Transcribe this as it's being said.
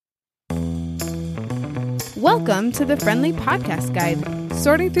Welcome to the Friendly Podcast Guide,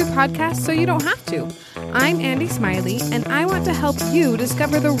 sorting through podcasts so you don't have to. I'm Andy Smiley, and I want to help you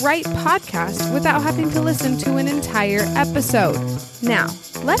discover the right podcast without having to listen to an entire episode. Now,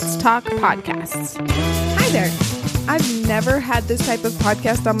 let's talk podcasts. Hi there. I've never had this type of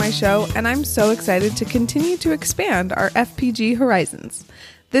podcast on my show, and I'm so excited to continue to expand our FPG horizons.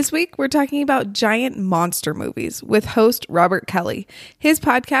 This week, we're talking about giant monster movies with host Robert Kelly. His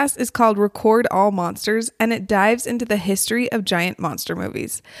podcast is called Record All Monsters, and it dives into the history of giant monster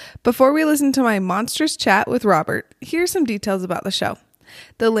movies. Before we listen to my monstrous chat with Robert, here's some details about the show.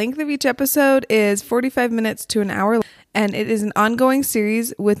 The length of each episode is 45 minutes to an hour, and it is an ongoing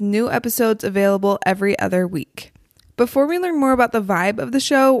series with new episodes available every other week. Before we learn more about the vibe of the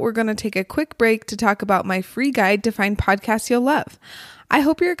show, we're going to take a quick break to talk about my free guide to find podcasts you'll love. I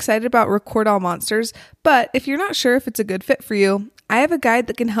hope you're excited about Record All Monsters, but if you're not sure if it's a good fit for you, I have a guide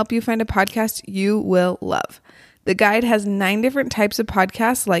that can help you find a podcast you will love. The guide has 9 different types of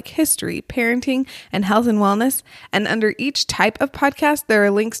podcasts like history, parenting, and health and wellness, and under each type of podcast, there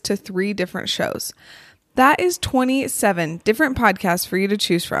are links to 3 different shows. That is 27 different podcasts for you to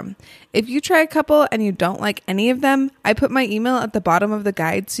choose from. If you try a couple and you don't like any of them, I put my email at the bottom of the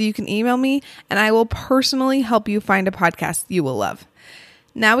guide so you can email me and I will personally help you find a podcast you will love.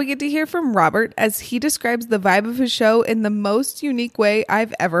 Now we get to hear from Robert as he describes the vibe of his show in the most unique way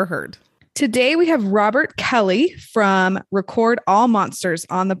I've ever heard. Today we have Robert Kelly from Record All Monsters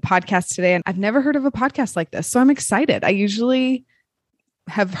on the podcast today. And I've never heard of a podcast like this, so I'm excited. I usually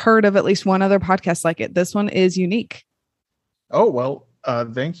have heard of at least one other podcast like it. This one is unique. Oh, well,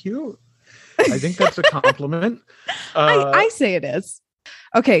 thank you. I think that's a compliment. I say it is.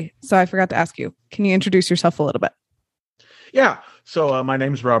 Okay, so I forgot to ask you. Can you introduce yourself a little bit? Yeah. So my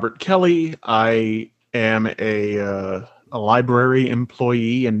name's Robert Kelly. I am a library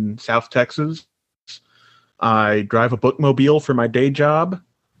employee in South Texas. I drive a bookmobile for my day job.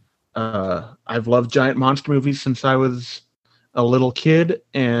 I've loved giant monster movies since I was a little kid,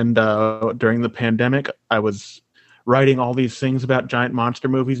 and during the pandemic, I was writing all these things about giant monster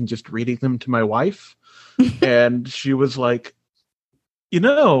movies and just reading them to my wife. And she was like,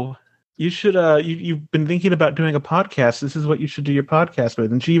 you should, you've been thinking about doing a podcast. This is what you should do your podcast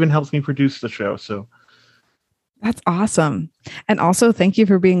with. And she even helps me produce the show. So that's awesome. And also thank you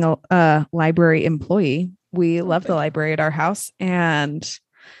for being a library employee. We love the library at our house, and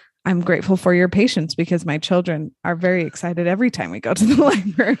I'm grateful for your patience because my children are very excited every time we go to the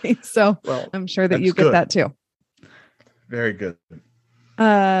library. So I'm sure that you get that too. Very good.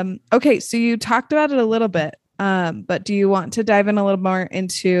 Okay. So you talked about it a little bit. But do you want to dive in a little more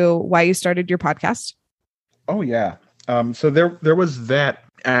into why you started your podcast? Oh yeah. So there was that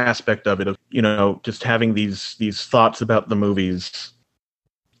aspect of it of, just having these thoughts about the movies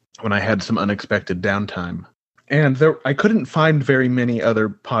when I had some unexpected downtime. And I couldn't find very many other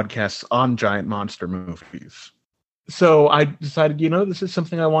podcasts on giant monster movies. So I decided, this is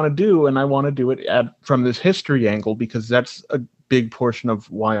something I want to do, and I want to do it from this history angle because that's a big portion of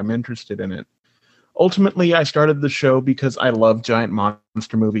why I'm interested in it. Ultimately, I started the show because I love giant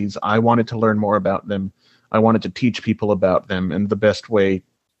monster movies. I wanted to learn more about them. I wanted to teach people about them. And the best way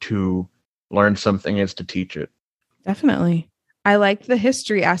to learn something is to teach it. Definitely. I like the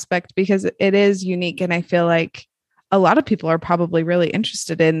history aspect because it is unique. And I feel like a lot of people are probably really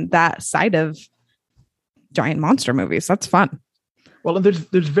interested in that side of giant monster movies. That's fun. Well, there's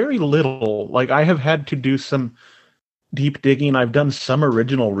very little. Like, I have had to do some deep digging. I've done some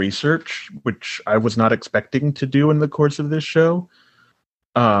original research, which I was not expecting to do in the course of this show.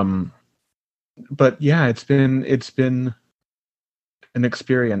 But yeah, it's been an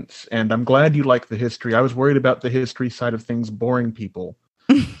experience, and I'm glad you like the history. I was worried about the history side of things boring people,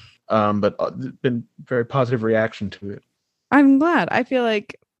 but it's been very positive reaction to it. I'm glad. I feel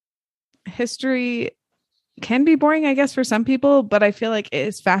like history can be boring, I guess, for some people, but I feel like it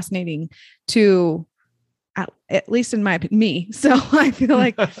is fascinating to at least in me. So I feel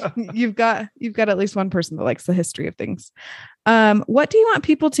like you've got at least one person that likes the history of things. What do you want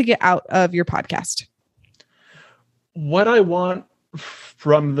people to get out of your podcast? What I want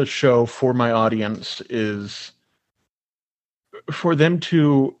from the show for my audience is for them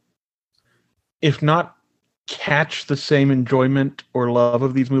to, if not catch the same enjoyment or love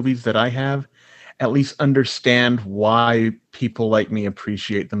of these movies that I have, at least understand why people like me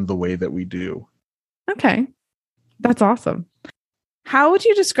appreciate them the way that we do. Okay. That's awesome. How would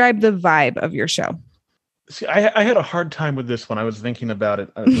you describe the vibe of your show? See, I had a hard time with this one. I was thinking about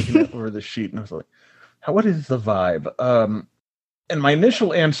it. I was looking over the sheet and I was like, what is the vibe? And my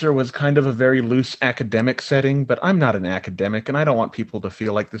initial answer was kind of a very loose academic setting, but I'm not an academic, and I don't want people to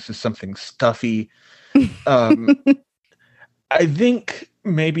feel like this is something stuffy. I think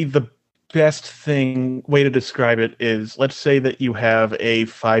maybe the best way to describe it is, let's say that you have a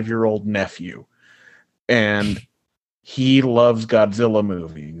 5-year-old nephew, and he loves Godzilla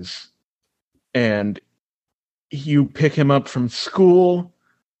movies, and you pick him up from school,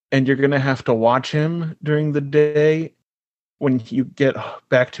 and you're going to have to watch him during the day when you get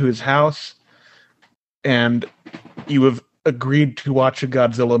back to his house, and you have agreed to watch a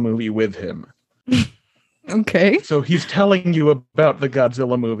Godzilla movie with him. Okay. So he's telling you about the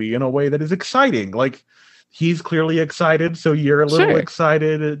Godzilla movie in a way that is exciting. Like, he's clearly excited, so you're a little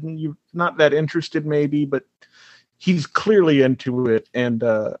excited, and you're not that interested maybe, but he's clearly into it, and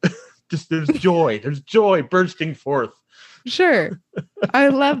just there's joy bursting forth. Sure. I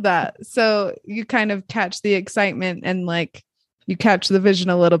love that. So you kind of catch the excitement and like you catch the vision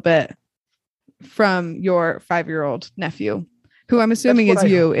a little bit from your 5-year-old nephew, who I'm assuming is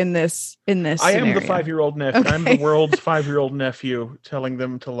you in this scenario. I am the 5-year-old nephew. Okay. I'm the world's 5-year-old nephew telling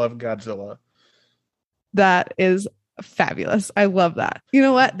them to love Godzilla. That is fabulous. I love that. You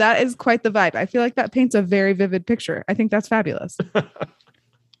know what? That is quite the vibe. I feel like that paints a very vivid picture. I think that's fabulous.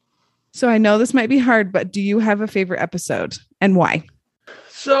 So I know this might be hard, but do you have a favorite episode and why?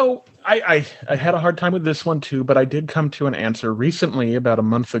 So I had a hard time with this one too, but I did come to an answer recently, about a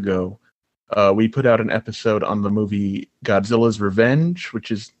month ago. We put out an episode on the movie Godzilla's Revenge,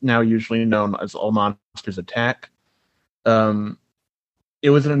 which is now usually known as All Monsters Attack. It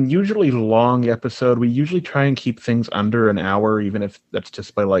was an unusually long episode. We usually try and keep things under an hour, even if that's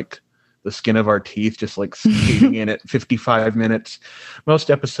just by like the skin of our teeth, just like skating in at 55 minutes. Most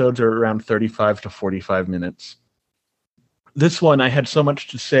episodes are around 35 to 45 minutes. This one, I had so much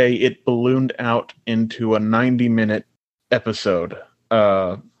to say, it ballooned out into a 90-minute episode.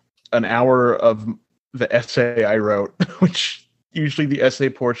 An hour of the essay I wrote, which usually the essay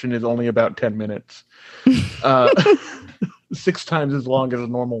portion is only about 10 minutes. 6 times as long as a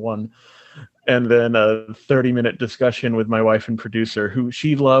normal one. And then a 30-minute discussion with my wife and producer, who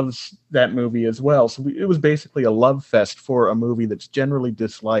she loves that movie as well. So it was basically a love fest for a movie that's generally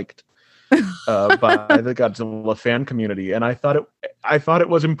disliked by the Godzilla fan community. And I thought it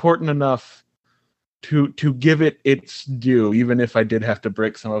was important enough to give it its due, even if I did have to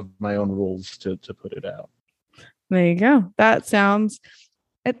break some of my own rules to put it out. There you go. It sounds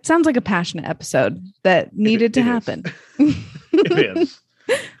like a passionate episode that needed to happen. It is.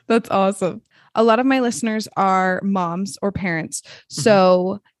 That's awesome. A lot of my listeners are moms or parents.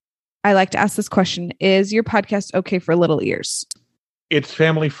 So I like to ask this question. Is your podcast okay for little ears? It's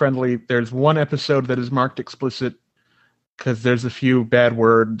family friendly. There's one episode that is marked explicit because there's a few bad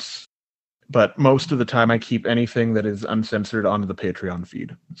words, but most of the time I keep anything that is uncensored onto the Patreon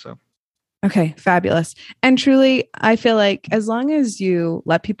feed. So. Okay, fabulous. And truly, I feel like as long as you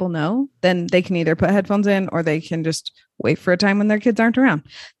let people know, then they can either put headphones in or they can just wait for a time when their kids aren't around.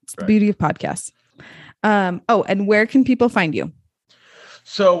 It's the beauty of podcasts. And where can people find you?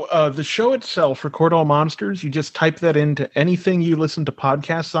 So the show itself, Record All Monsters, you just type that into anything you listen to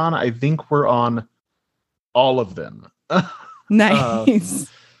podcasts on. I think we're on all of them. Nice.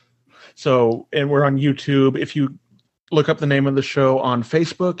 And we're on YouTube. If you look up the name of the show on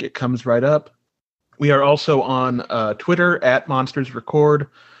Facebook, it comes right up. We are also on Twitter at Monsters Record.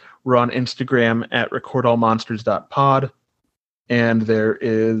 We're on Instagram at recordallmonsters.pod. And there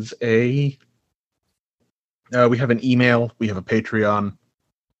is we have an email. We have a Patreon.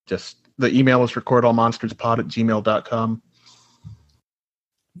 Just the email is recordallmonsterspod@gmail.com.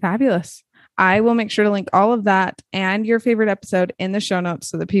 Fabulous. I will make sure to link all of that and your favorite episode in the show notes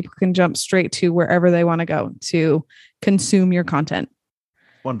so that people can jump straight to wherever they want to go to consume your content.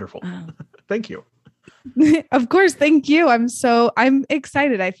 Wonderful. Thank you. Of course. Thank you. I'm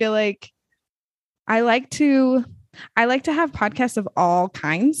excited. I feel like I like to have podcasts of all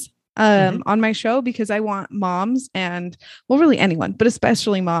kinds on my show because I want moms and, well, really anyone, but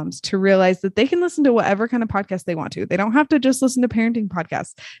especially moms to realize that they can listen to whatever kind of podcast they want to. They don't have to just listen to parenting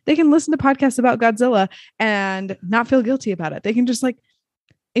podcasts. They can listen to podcasts about Godzilla and not feel guilty about it. They can just like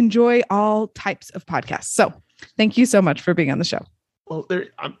enjoy all types of podcasts. So thank you so much for being on the show. Well,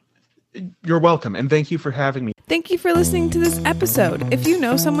 you're welcome. And thank you for having me. Thank you for listening to this episode. If you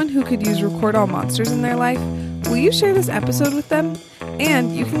know someone who could use Record All Monsters in their life, will you share this episode with them?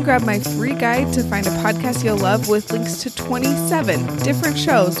 And you can grab my free guide to find a podcast you'll love with links to 27 different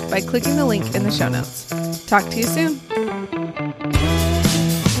shows by clicking the link in the show notes. Talk to you soon.